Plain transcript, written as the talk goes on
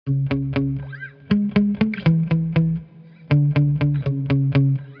Yeah.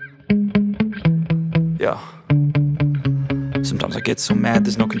 Sometimes I get so mad,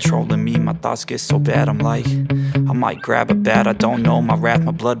 there's no controlling me. My thoughts get so bad, I'm like, I might grab a bat, I don't know. My wrath,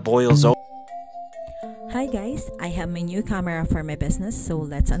 my blood boils over. Hi guys, I have my new camera for my business, so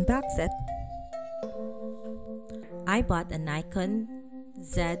let's unbox it. I bought a Nikon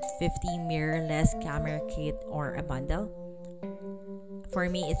Z50 mirrorless camera kit or a bundle. For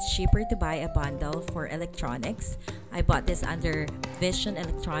me, it's cheaper to buy a bundle for electronics. I bought this under Vision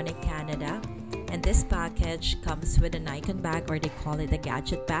Electronic Canada, and this package comes with a Nikon bag, or they call it a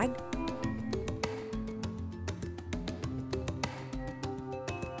gadget bag.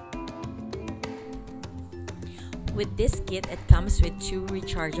 With this kit, it comes with 2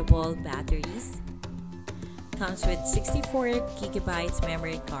 rechargeable batteries, comes with 64GB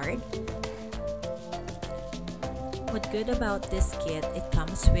memory card. What's good about this kit, it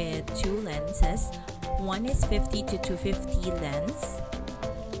comes with 2 lenses. One is 50 to 250 lens.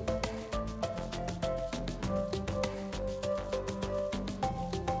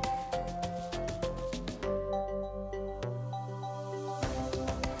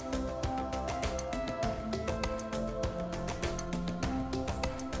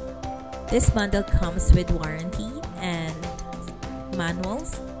 This bundle comes with warranty and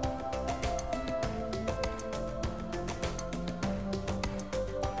manuals.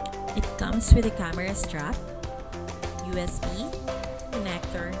 It comes with a camera strap, USB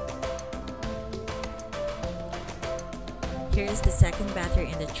connector. Here is the second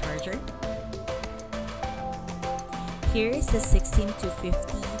battery in the charger. Here is the 16 to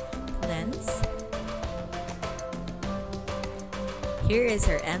 50 lens. Here is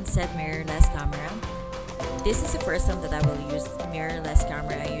our NZ mirrorless camera. This is the first time that I will use mirrorless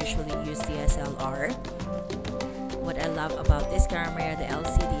camera. I usually use DSLR. What I love about this camera, the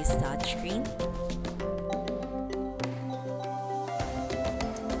LCD is touchscreen.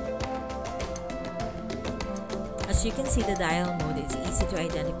 As you can see, the dial mode is easy to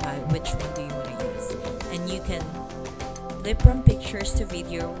identify which one do you want to use. And you can flip from pictures to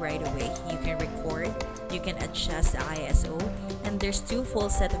video right away. You can record, you can adjust the ISO, and there's 2 full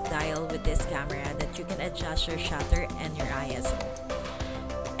set of dial with this camera that you can adjust your shutter and your ISO.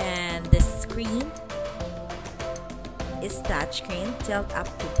 And the screen is touchscreen, tilt up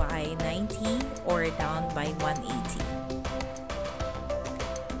to by 90 or down by 180.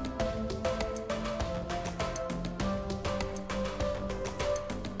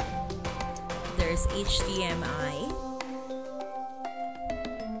 There's HDMI.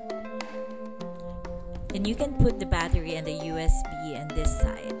 And you can put the battery and the USB on this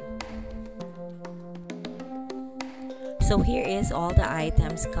side. So here is all the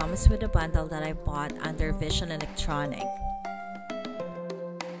items comes with a bundle that I bought under Vision Electronic.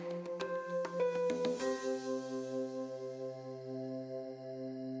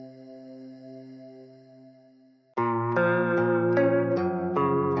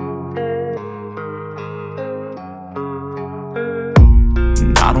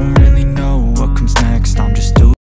 I don't really